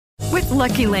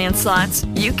Lucky Land Slots,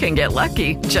 you can get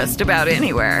lucky just about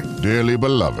anywhere. Dearly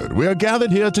beloved, we are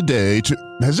gathered here today to...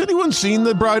 Has anyone seen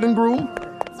the bride and groom?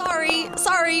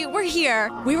 Sorry, we're here.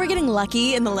 We were getting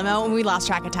lucky in the limo and we lost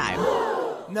track of time.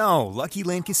 No, Lucky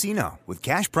Land Casino, with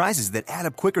cash prizes that add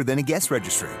up quicker than a guest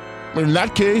registry. In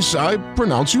that case, I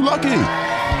pronounce you lucky.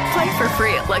 Play for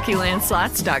free at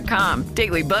LuckyLandSlots.com.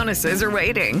 Daily bonuses are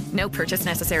waiting. No purchase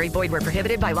necessary. Void where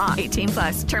prohibited by law.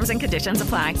 18+. Terms and conditions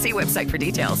apply. See website for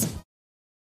details.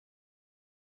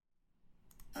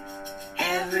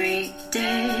 Every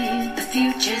day, the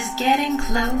future's getting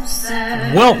closer.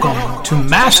 Welcome to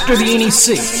Master the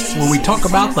NEC, where we talk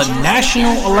about the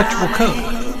National Electrical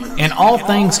Code and all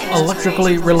things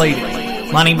electrically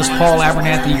related. My name is Paul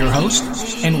Abernathy, your host,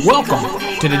 and welcome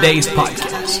to today's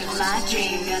podcast.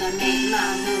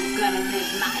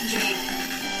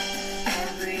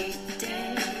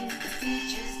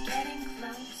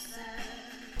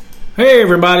 Hey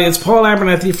everybody, it's Paul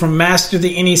Abernathy from Master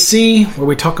the NEC, where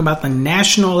we talk about the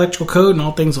National Electrical Code and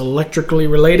all things electrically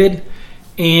related.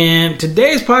 And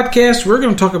today's podcast, we're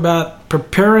going to talk about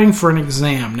preparing for an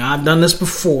exam. Now, I've done this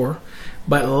before,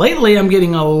 but lately I'm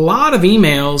getting a lot of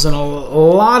emails and a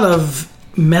lot of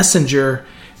messenger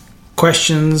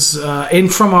questions in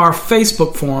from our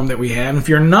Facebook forum that we have. If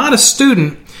you're not a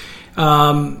student,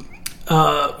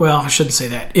 well, I shouldn't say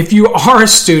that. If you are a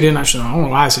student, I don't know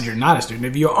why I said you're not a student.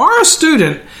 If you are a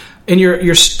student and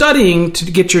you're studying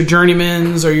to get your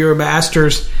journeyman's or your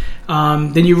master's,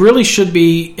 then you really should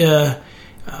be a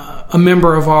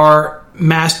member of our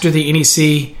Master the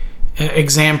NEC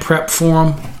exam prep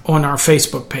forum on our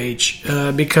Facebook page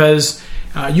because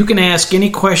you can ask any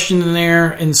question in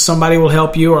there and somebody will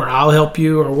help you or I'll help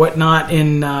you or whatnot.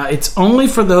 And it's only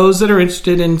for those that are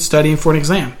interested in studying for an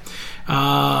exam.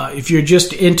 If you're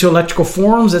just into electrical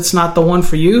forums, that's not the one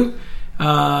for you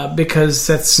because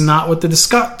that's not what the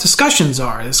discussions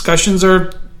are. Discussions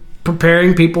are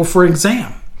preparing people for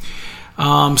exam.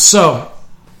 So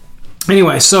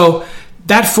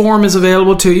that forum is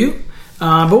available to you.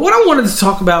 But what I wanted to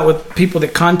talk about with people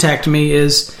that contact me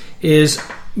is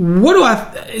a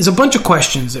bunch of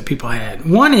questions that people had.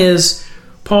 One is,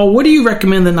 Paul, what do you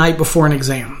recommend the night before an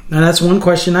exam? Now, that's one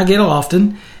question I get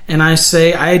often. And I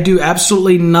say I do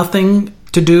absolutely nothing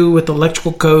to do with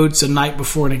electrical codes the night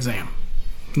before an exam.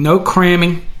 No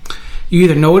cramming. You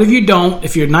either know it or you don't.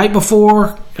 If you're night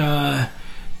before,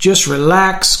 just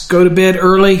relax, go to bed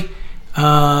early,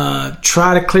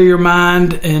 try to clear your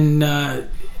mind, and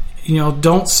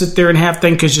don't sit there and have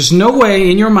things because there's no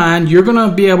way in your mind you're going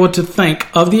to be able to think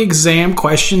of the exam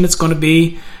question that's going to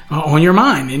be on your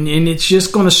mind, and it's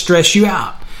just going to stress you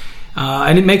out.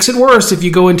 And it makes it worse if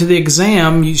you go into the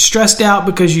exam, you stressed out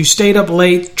because you stayed up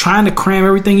late trying to cram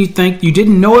everything you think. You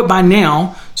didn't know it by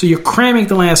now, so you're cramming at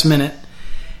the last minute.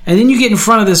 And then you get in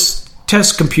front of this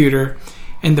test computer,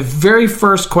 and the very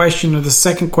first question or the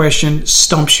second question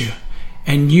stumps you.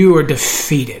 And you are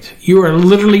defeated. You are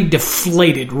literally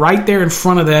deflated right there in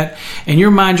front of that. In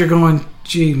your mind, you're going,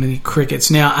 gee, many crickets.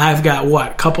 Now, I've got,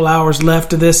 a couple hours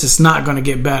left of this. It's not going to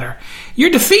get better.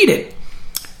 You're defeated.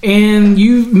 And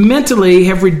you mentally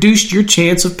have reduced your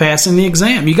chance of passing the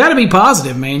exam. You got to be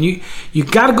positive, man. You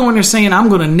got to go in there saying, I'm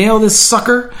going to nail this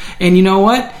sucker. And you know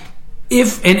what? And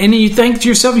then you think to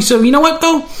yourself, you know what,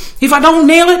 though? If I don't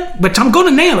nail it, but I'm going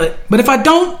to nail it. But if I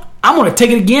don't, I'm going to take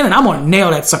it again and I'm going to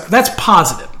nail that sucker. That's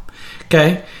positive.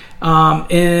 Okay? Or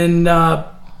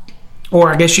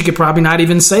I guess you could probably not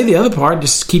even say the other part.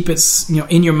 Just keep it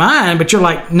in your mind. But you're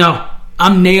like, no,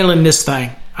 I'm nailing this thing.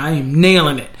 I am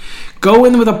nailing it. Go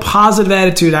in with a positive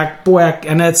attitude.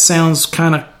 And that sounds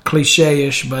kind of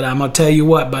cliche-ish, but I'm going to tell you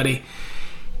what, buddy.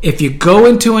 If you go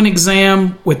into an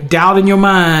exam with doubt in your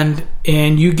mind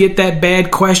and you get that bad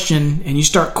question and you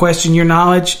start questioning your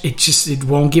knowledge, it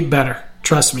won't get better.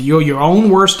 Trust me. You're your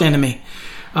own worst enemy.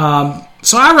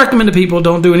 So I recommend to people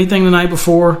don't do anything the night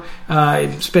before.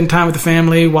 Spend time with the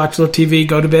family, watch a little TV,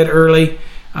 go to bed early,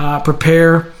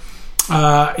 prepare.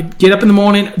 Get up in the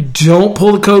morning. Don't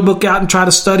pull the code book out and try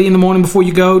to study in the morning before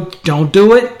you go. Don't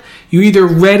do it. You're either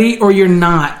ready or you're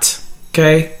not.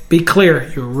 Okay? Be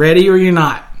clear. You're ready or you're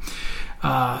not.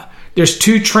 There's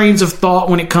two trains of thought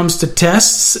when it comes to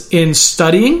tests in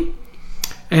studying.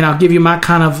 And I'll give you my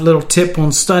kind of little tip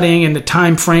on studying and the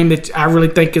time frame that I really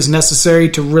think is necessary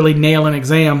to really nail an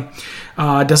exam.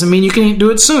 Doesn't mean you can't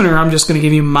do it sooner. I'm just going to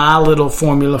give you my little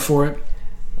formula for it.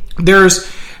 There's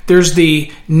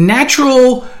the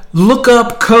natural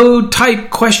lookup code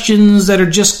type questions that are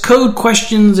just code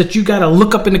questions that you got to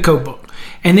look up in the code book.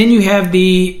 And then you have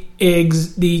the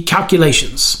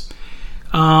calculations.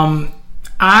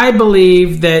 I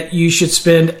believe that you should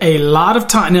spend a lot of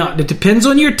time. Now, it depends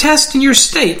on your test in your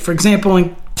state. For example,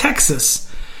 in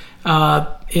Texas,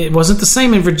 it wasn't the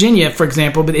same in Virginia, for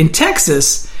example, but in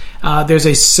Texas, there's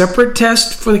a separate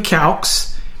test for the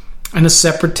calcs and a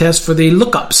separate test for the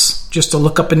lookups, just to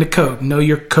look up in the code, know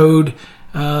your code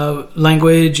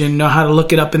language and know how to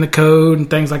look it up in the code and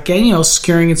things like that,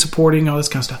 securing and supporting, all this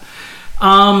kind of stuff.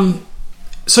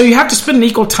 So you have to spend an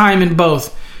equal time in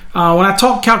both. When I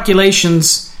talk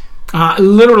calculations,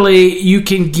 literally you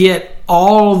can get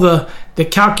all the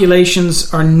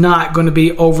calculations are not going to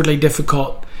be overly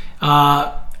difficult.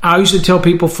 I usually tell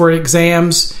people for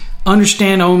exams,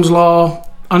 understand Ohm's law,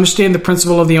 understand the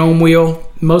principle of the Ohm wheel.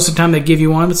 Most of the time they give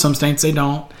you one, but some states they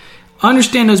don't.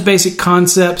 Understand those basic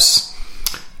concepts.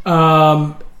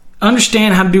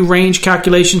 Understand how to do range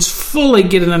calculations. Fully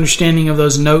get an understanding of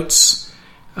those notes.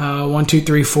 1, 2,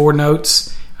 3, 4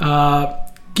 notes.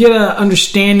 Get an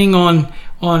understanding on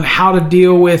how to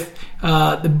deal with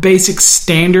the basic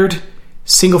standard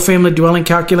single-family dwelling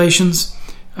calculations.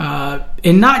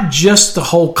 And not just the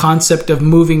whole concept of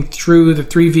moving through the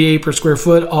 3 VA per square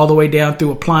foot all the way down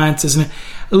through appliances. And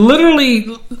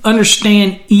literally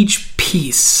understand each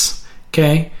piece,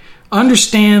 okay?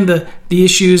 Understand the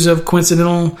issues of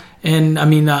coincidental and,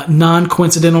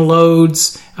 non-coincidental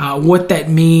loads, what that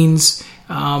means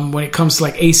when it comes to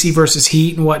like AC versus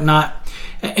heat and whatnot.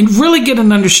 And really get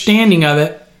an understanding of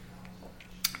it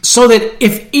so that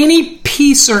if any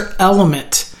piece or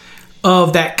element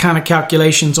of that kind of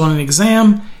calculations on an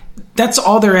exam, that's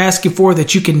all they're asking for,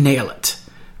 that you can nail it,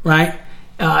 right?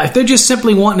 If they're just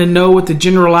simply wanting to know what the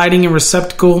general lighting and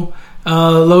receptacle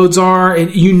loads are,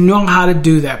 and you know how to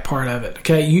do that part of it,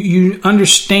 okay? You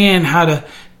understand how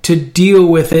to deal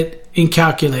with it and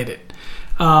calculate it.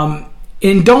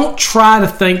 And don't try to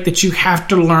think that you have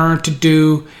to learn to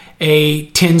do a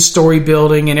 10-story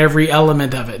building and every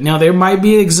element of it. Now, there might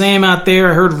be an exam out there.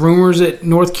 I heard rumors that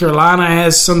North Carolina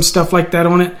has some stuff like that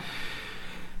on it.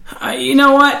 You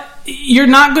know what? You're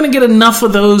not going to get enough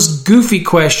of those goofy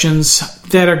questions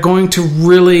that are going to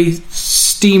really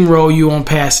steamroll you on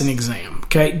passing an exam.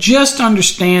 Okay? Just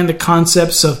understand the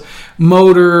concepts of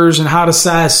motors and how to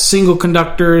size single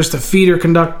conductors, the feeder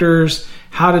conductors,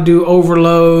 how to do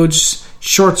overloads,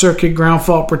 short circuit ground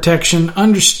fault protection.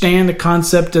 Understand the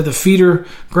concept of the feeder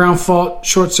ground fault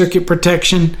short circuit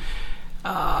protection.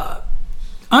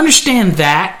 Understand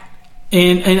that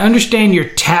and understand your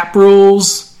tap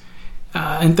rules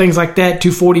and things like that,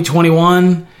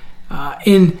 240-21.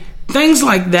 And things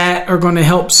like that are going to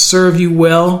help serve you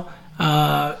well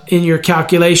in your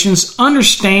calculations.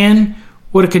 Understand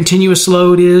what a continuous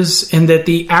load is, and that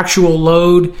the actual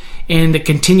load and the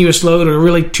continuous load are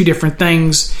really two different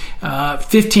things.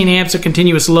 15 amps of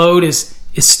continuous load is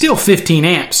still 15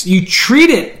 amps. You treat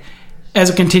it as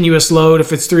a continuous load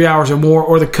if it's 3 hours or more,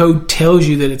 or the code tells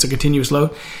you that it's a continuous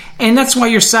load. And that's why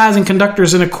you're sizing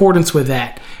conductors in accordance with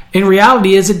that. In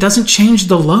reality is it doesn't change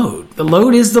the load. The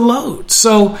load is the load.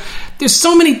 So there's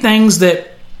so many things that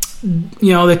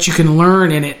that you can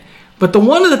learn in it. But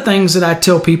one of the things that I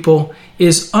tell people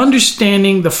is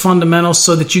understanding the fundamentals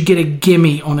so that you get a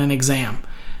gimme on an exam.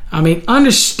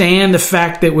 Understand the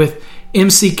fact that with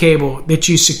MC cable that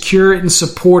you secure it and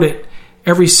support it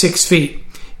every 6 feet.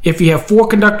 If you have 4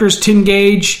 conductors, 10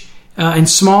 gauge and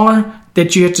smaller,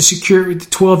 that you have to secure it with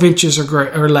 12 inches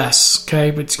or less.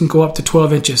 Okay, but you can go up to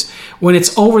 12 inches. When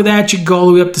it's over that, you go all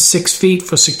the way up to 6 feet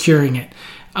for securing it.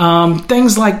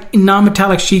 Things like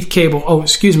non-metallic sheath cable.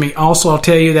 Also, I'll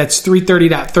tell you that's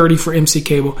 330.30 for MC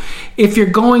cable. If you're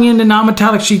going into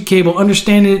non-metallic sheath cable,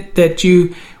 understand it that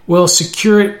you will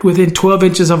secure it within 12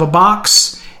 inches of a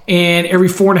box and every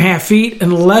 4.5 feet,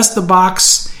 unless the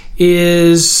box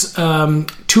is 2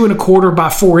 1/4 by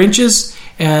 4 inches,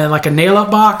 like a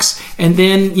nail-up box, and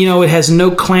then it has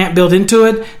no clamp built into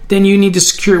it. Then you need to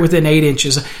secure it within 8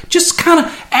 inches. Just kind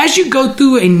of as you go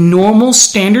through a normal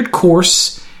standard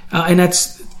course. And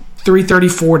that's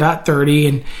 334.30.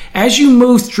 And as you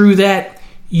move through that,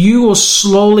 you will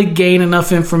slowly gain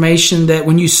enough information that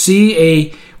when you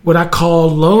see what I call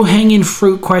low-hanging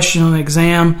fruit question on an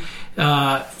exam,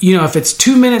 if it's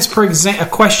 2 minutes per a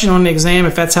question on the exam,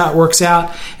 if that's how it works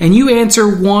out, and you answer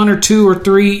 1 or 2 or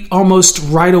 3 almost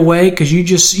right away because you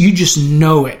just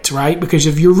know it, right? Because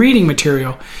of your reading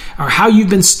material or how you've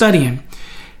been studying,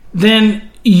 then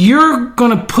you're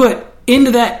going to put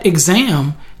into that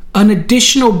exam an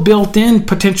additional built-in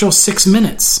potential 6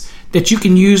 minutes that you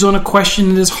can use on a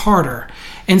question that is harder.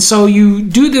 And so you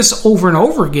do this over and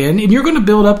over again, and you're going to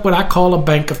build up what I call a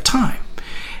bank of time.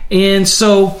 And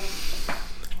so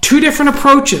 2 different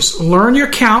approaches. Learn your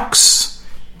calcs.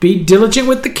 Be diligent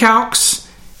with the calcs.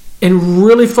 and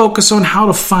really focus on how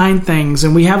to find things.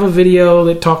 And we have a video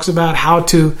that talks about how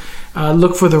to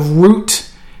look for the root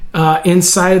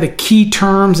inside of the key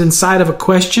terms inside of a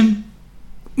question.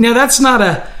 Now, that's not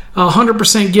a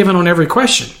 100% given on every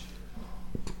question.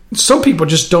 Some people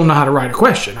just don't know how to write a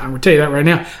question. I will tell you that right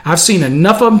now. I've seen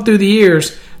enough of them through the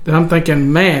years that I'm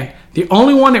thinking, man, the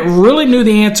only one that really knew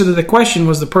the answer to the question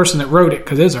was the person that wrote it,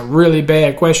 because it's a really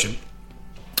bad question.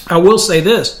 I will say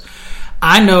this.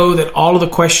 I know that all of the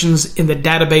questions in the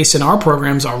database in our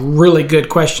programs are really good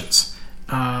questions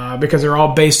because they're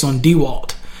all based on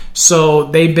DeWalt. So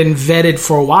they've been vetted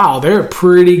for a while. They're a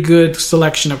pretty good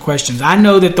selection of questions. I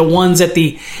know that the ones at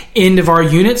the end of our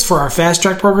units for our fast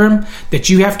track program that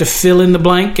you have to fill in the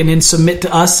blank and then submit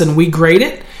to us and we grade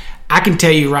it, I can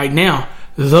tell you right now,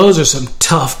 those are some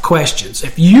tough questions.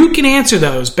 If you can answer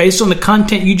those based on the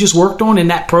content you just worked on in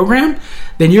that program,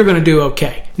 then you're going to do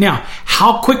okay. Now,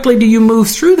 how quickly do you move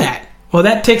through that? Well,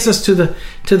 that takes us to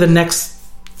the next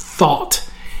thought.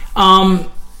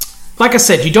 Like I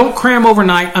said, you don't cram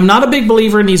overnight. I'm not a big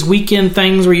believer in these weekend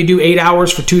things where you do 8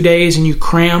 hours for 2 days and you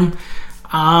cram.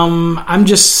 I'm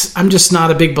just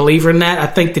not a big believer in that. I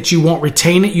think that you won't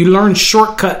retain it. You learn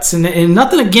shortcuts, and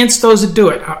nothing against those that do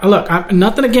it. Look,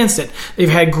 nothing against it. They've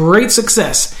had great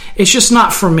success. It's just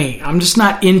not for me. I'm just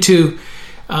not into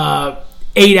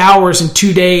 8 hours and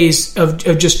 2 days of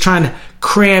just trying to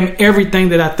cram everything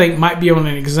that I think might be on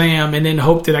an exam and then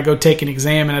hope that I go take an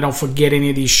exam and I don't forget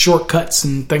any of these shortcuts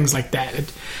and things like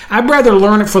that. I'd rather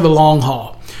learn it for the long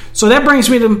haul. So that brings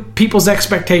me to people's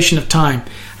expectation of time.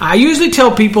 I usually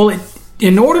tell people,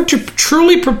 in order to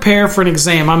truly prepare for an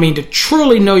exam, I mean to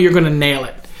truly know you're going to nail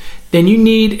it, then you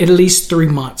need at least 3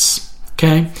 months.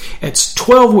 Okay? It's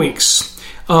 12 weeks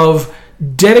of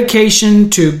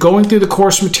dedication to going through the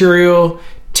course material,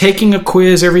 taking a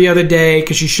quiz every other day,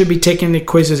 because you should be taking the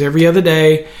quizzes every other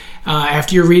day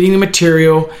after you're reading the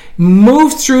material.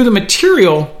 Move through the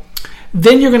material,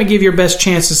 then you're going to give your best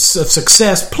chances of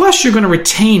success, plus you're going to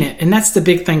retain it. And that's the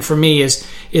big thing for me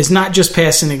is not just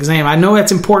passing the exam. I know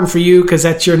that's important for you because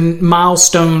that's your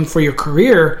milestone for your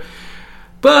career,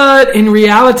 but in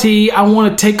reality, I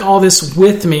want to take all this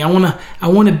with me. I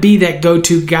want to be that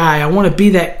go-to guy. I want to be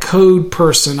that code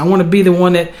person. I want to be the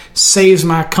one that saves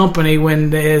my company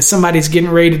when somebody's getting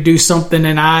ready to do something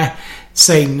and I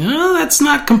say, no, that's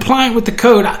not compliant with the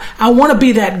code. I want to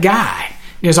be that guy.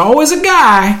 There's always a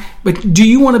guy, but do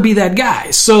you want to be that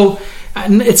guy? So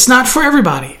it's not for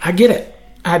everybody. I get it.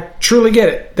 I truly get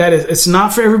it. It's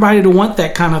not for everybody to want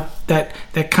that kind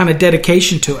of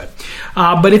dedication to it.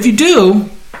 But if you do,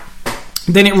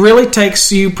 then it really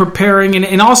takes you preparing,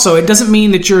 and also it doesn't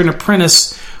mean that you're an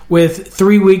apprentice with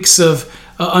 3 weeks of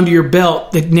under your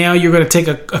belt that now you're going to take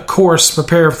a course,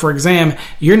 prepare for exam.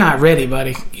 You're not ready,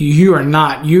 buddy. You are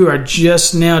not. You are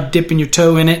just now dipping your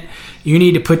toe in it. You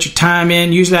need to put your time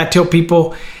in. Usually I tell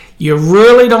people you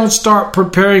really don't start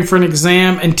preparing for an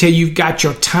exam until you've got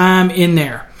your time in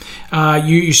there.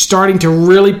 You're starting to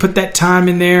really put that time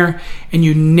in there, and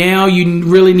you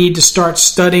really need to start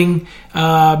studying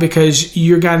because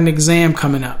you've got an exam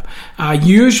coming up.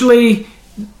 Usually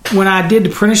when I did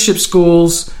apprenticeship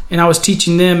schools and I was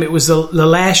teaching them, it was the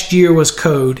last year was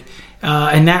code,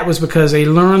 and that was because they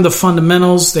learned the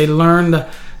fundamentals. They learned the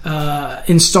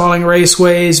installing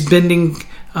raceways, bending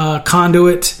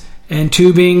conduit and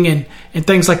tubing and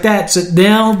things like that. So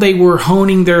now they were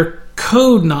honing their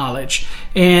code knowledge,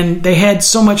 and they had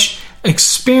so much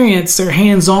experience, they're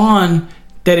hands-on,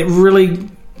 that it really,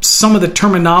 some of the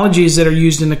terminologies that are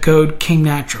used in the code came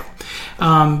natural.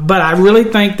 But I really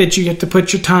think that you have to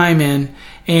put your time in,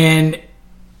 and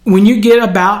when you get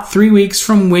about 3 months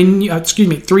from when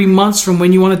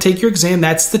you want to take your exam,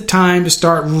 that's the time to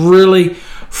start really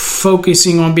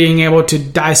focusing on being able to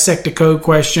dissect a code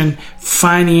question,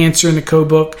 find the answer in the code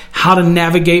book, how to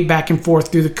navigate back and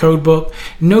forth through the code book.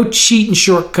 No cheating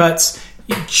shortcuts.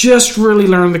 You just really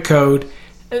learn the code.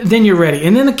 Then you're ready.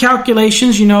 And then the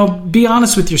calculations, be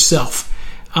honest with yourself.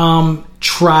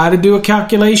 Try to do a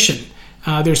calculation.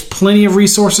 There's plenty of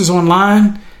resources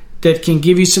online that can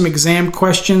give you some exam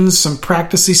questions, some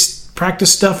practice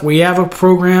stuff. We have a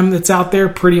program that's out there,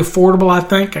 pretty affordable, I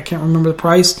think. I can't remember the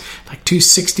price, like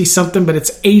 $260 something, but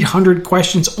it's 800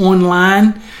 questions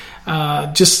online,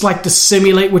 just like to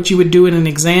simulate what you would do in an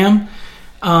exam.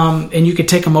 And you can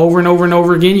take them over and over and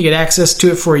over again. You get access to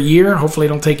it for a year. Hopefully it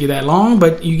don't take you that long,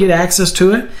 but you get access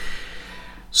to it.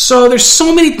 So there's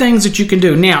so many things that you can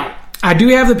do. Now, I do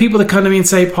have the people that come to me and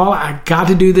say, Paul, I got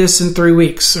to do this in 3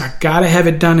 weeks. I got to have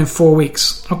it done in 4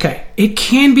 weeks. Okay, it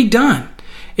can be done.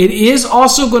 It is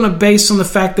also going to base on the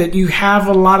fact that you have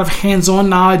a lot of hands-on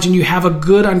knowledge and you have a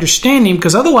good understanding,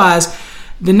 because otherwise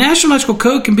the National Electrical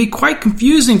Code can be quite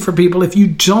confusing for people if you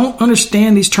don't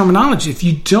understand these terminology, if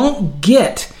you don't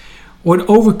get what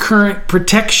overcurrent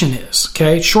protection is.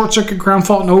 Okay, short circuit, ground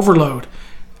fault, and overload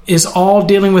is all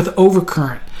dealing with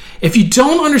overcurrent. If you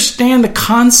don't understand the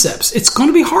concepts, it's going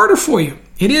to be harder for you.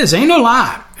 It is, ain't no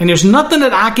lie, and there's nothing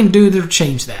that I can do to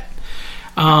change that.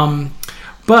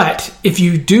 But if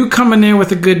you do come in there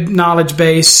with a good knowledge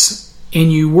base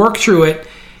and you work through it,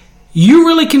 you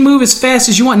really can move as fast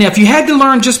as you want. Now, if you had to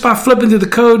learn just by flipping through the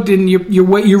code, then you're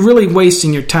really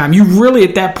wasting your time. You really,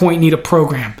 at that point, need a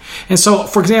program. And so,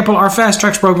 for example, our Fast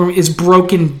Tracks program is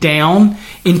broken down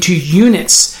into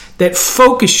units that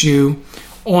focus you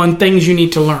on things you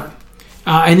need to learn.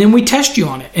 And then we test you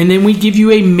on it. And then we give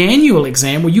you a manual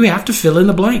exam where you have to fill in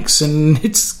the blanks. And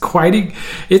it's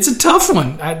a tough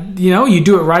one. You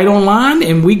do it right online,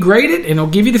 and we grade it, and it'll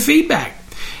give you the feedback.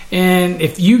 And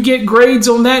if you get grades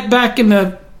on that back in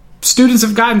the students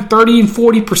have gotten 30 and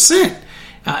 40%,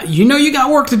 you got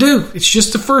work to do. It's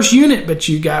just the first unit, but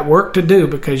you got work to do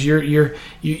because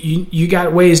you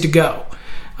got ways to go.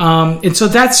 And so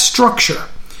that's structure.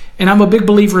 And I'm a big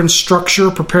believer in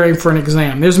structure, preparing for an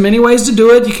exam. There's many ways to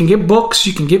do it. You can get books,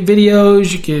 you can get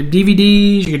videos, you can get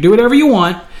DVDs, you can do whatever you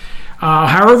want,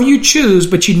 however you choose,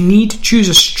 but you need to choose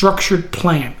a structured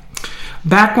plan.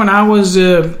 Back when I was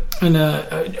a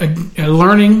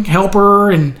learning helper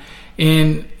and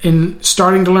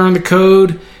starting to learn the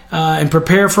code and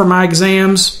prepare for my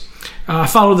exams, I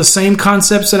followed the same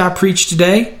concepts that I preach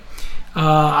today.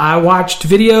 I watched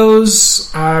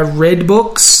videos, I read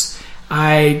books.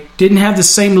 I didn't have the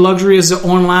same luxury as the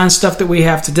online stuff that we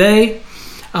have today,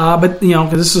 but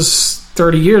because this was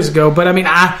 30 years ago. But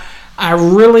I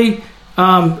really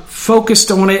focused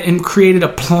on it and created a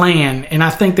plan. And I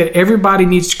think that everybody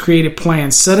needs to create a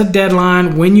plan. Set a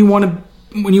deadline when you want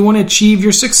to achieve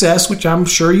your success, which I'm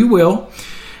sure you will,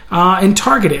 and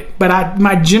target it.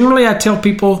 But generally I tell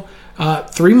people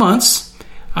 3 months.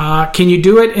 Can you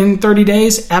do it in 30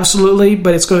 days? Absolutely,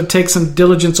 but it's going to take some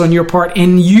diligence on your part,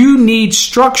 and you need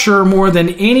structure more than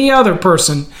any other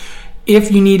person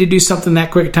if you need to do something that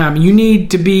quick time. You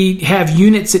need to have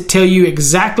units that tell you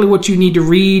exactly what you need to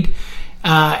read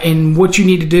and what you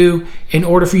need to do in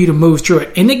order for you to move through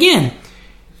it. And again,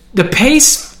 the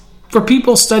pace for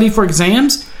people study for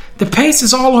exams, the pace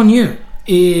is all on you.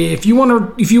 If you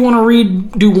want to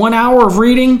do 1 hour of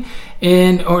reading,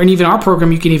 and even our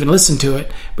program, you can even listen to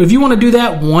it. But if you want to do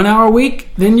that 1 hour a week,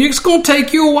 then it's going to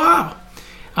take you a while.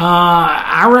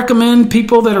 I recommend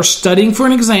people that are studying for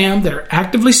an exam, that are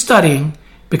actively studying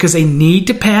because they need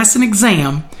to pass an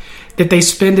exam, that they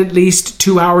spend at least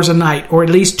 2 hours a night, or at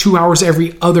least 2 hours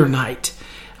every other night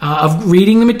of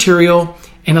reading the material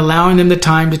and allowing them the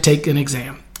time to take an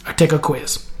exam or take a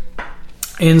quiz.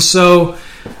 And so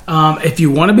if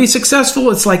you want to be successful,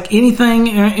 it's like anything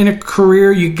in a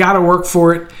career, you got to work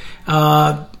for it.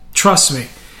 Trust me.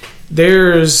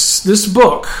 There's this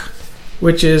book,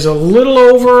 which is a little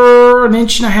over 1.5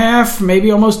 inches,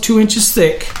 maybe almost 2 inches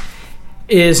thick,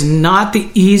 is not the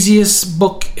easiest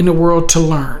book in the world to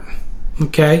learn.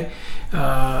 Okay?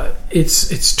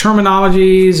 It's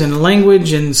terminologies and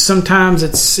language, and sometimes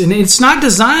it's not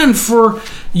designed for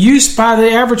use by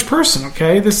the average person.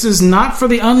 Okay, this is not for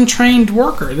the untrained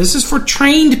worker. This is for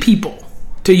trained people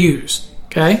to use.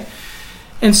 Okay,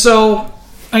 and so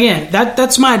again,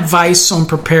 that's my advice on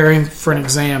preparing for an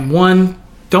exam. 1,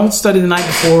 don't study the night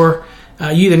before.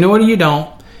 You either know it or you don't.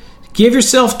 Give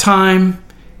yourself time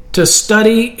to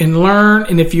study and learn,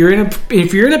 and if you're in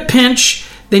a pinch,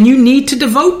 then you need to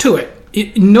devote to it.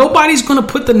 Nobody's going to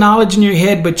put the knowledge in your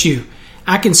head but you.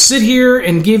 I can sit here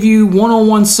and give you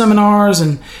one-on-one seminars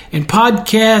and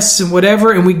podcasts and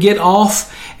whatever, and we get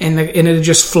off, and it'll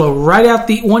just flow right out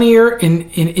the one ear and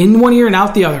in one ear and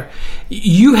out the other.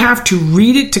 You have to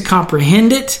read it to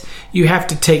comprehend it. You have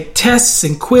to take tests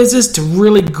and quizzes to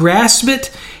really grasp it.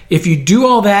 If you do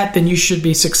all that, then you should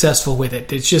be successful with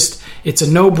it. It's a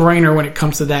no-brainer when it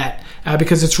comes to that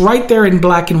because it's right there in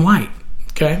black and white.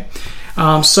 Okay,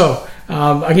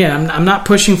 again, I'm not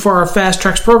pushing for our Fast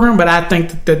Tracks program, but I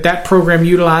think that program,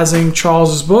 utilizing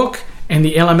Charles's book and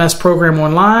the LMS program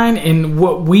online and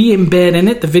what we embed in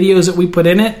it, the videos that we put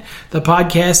in it, the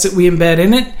podcasts that we embed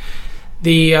in it,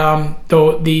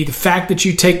 the fact that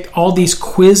you take all these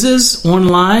quizzes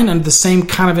online under the same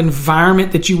kind of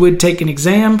environment that you would take an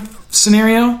exam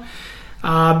scenario,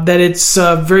 that it's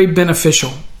very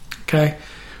beneficial. Okay,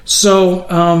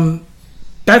 so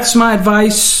that's my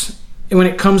advice when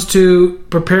it comes to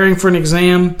preparing for an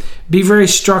exam. Be very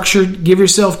structured. Give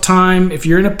yourself time. If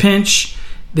you're in a pinch,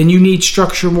 then you need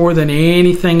structure more than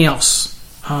anything else.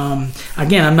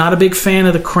 Again, I'm not a big fan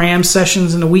of the cram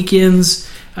sessions and the weekends.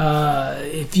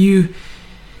 If you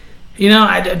know,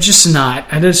 I just not.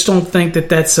 I just don't think that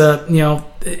that's a,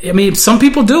 I mean, some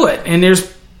people do it, and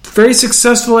there's very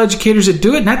successful educators that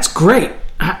do it, and that's great.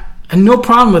 I no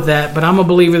problem with that, but I'm a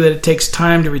believer that it takes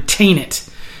time to retain it.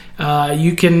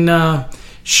 You can,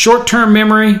 short-term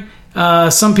memory,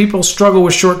 some people struggle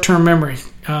with short-term memory.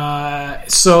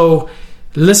 So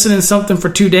listening to something for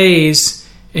 2 days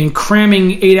and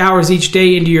cramming 8 hours each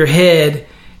day into your head,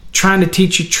 trying to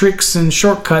teach you tricks and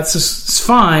shortcuts is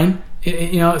fine.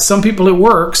 Some people it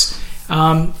works.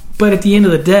 But at the end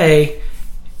of the day,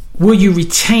 will you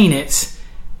retain it?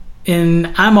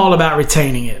 And I'm all about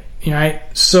retaining it. Right?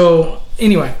 So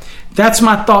anyway, that's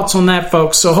my thoughts on that,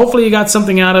 folks. So hopefully you got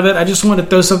something out of it. I just wanted to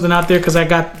throw something out there because I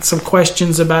got some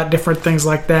questions about different things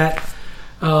like that.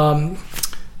 And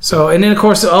then, of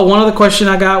course, one other question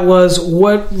I got was,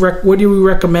 what do we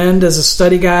recommend as a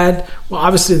study guide? Well,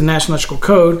 obviously the National Electrical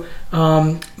Code.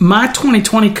 My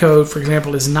 2020 code, for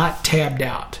example, is not tabbed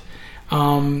out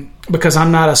because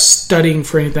I'm not studying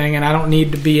for anything, and I don't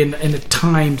need to be in a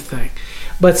timed thing.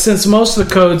 But since most of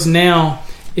the codes now,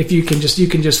 if you can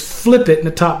just flip it in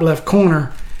the top left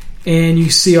corner, and you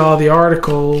see all the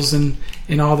articles and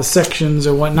all the sections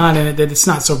or whatnot in it, that it's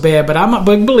not so bad. But I'm a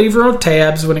big believer of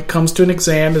tabs when it comes to an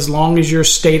exam, as long as your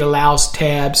state allows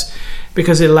tabs,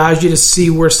 because it allows you to see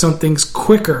where something's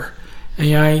quicker.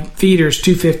 And, feeders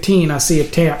 215, I see a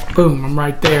tab, boom, I'm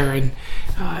right there, and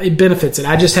it benefits it.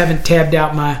 I just haven't tabbed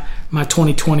out my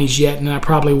 2020s yet, and I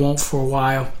probably won't for a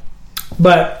while.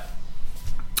 But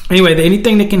anyway,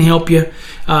 anything that can help you,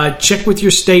 check with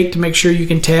your state to make sure you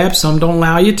can tab. Some don't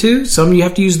allow you to. Some you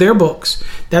have to use their books.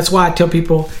 That's why I tell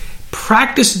people,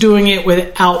 practice doing it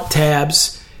without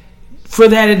tabs for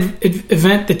that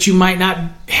event that you might not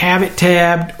have it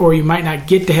tabbed, or you might not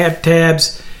get to have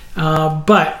tabs.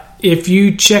 But if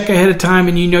you check ahead of time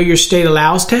and you know your state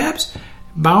allows tabs,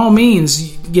 by all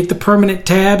means, get the permanent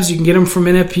tabs. You can get them from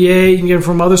NFPA. You can get them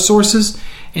from other sources,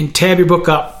 and tab your book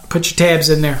up. Put your tabs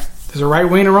in there. There's a right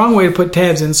way and a wrong way to put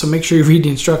tabs in, so make sure you read the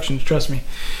instructions, trust me.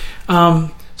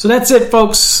 So that's it,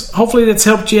 folks. Hopefully that's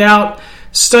helped you out.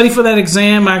 Study for that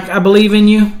exam. I believe in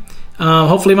you.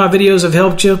 Hopefully my videos have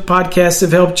helped you. Podcasts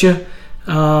have helped you.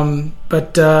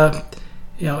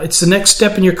 It's the next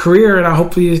step in your career, and I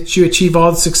hope that you achieve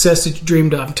all the success that you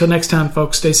dreamed of. Until next time,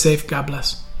 folks, stay safe. God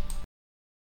bless.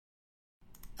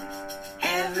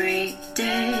 Every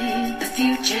day, the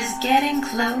future's getting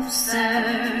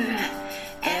closer.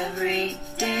 Every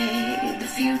day, the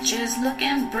future's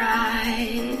looking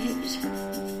bright.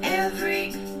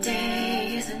 Every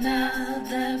day is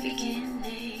another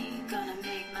beginning. Gonna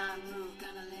make my move,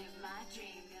 gonna live my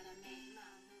dream, gonna make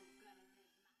my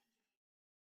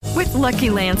move, With Lucky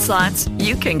Land Slots,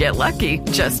 you can get lucky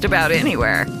just about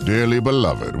anywhere. Dearly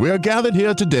beloved, we are gathered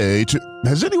here today to...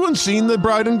 Has anyone seen the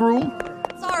bride and groom?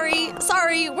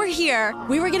 Sorry, we're here.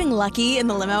 We were getting lucky in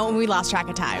the limo and we lost track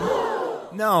of time.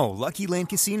 No, Lucky Land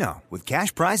Casino, with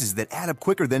cash prizes that add up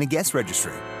quicker than a guest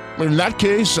registry. In that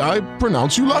case, I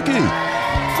pronounce you lucky.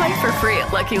 Play for free at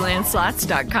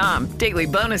LuckyLandSlots.com. Daily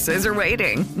bonuses are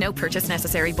waiting. No purchase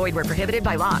necessary. Void where prohibited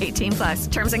by law.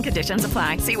 18+. Terms and conditions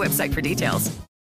apply. See website for details.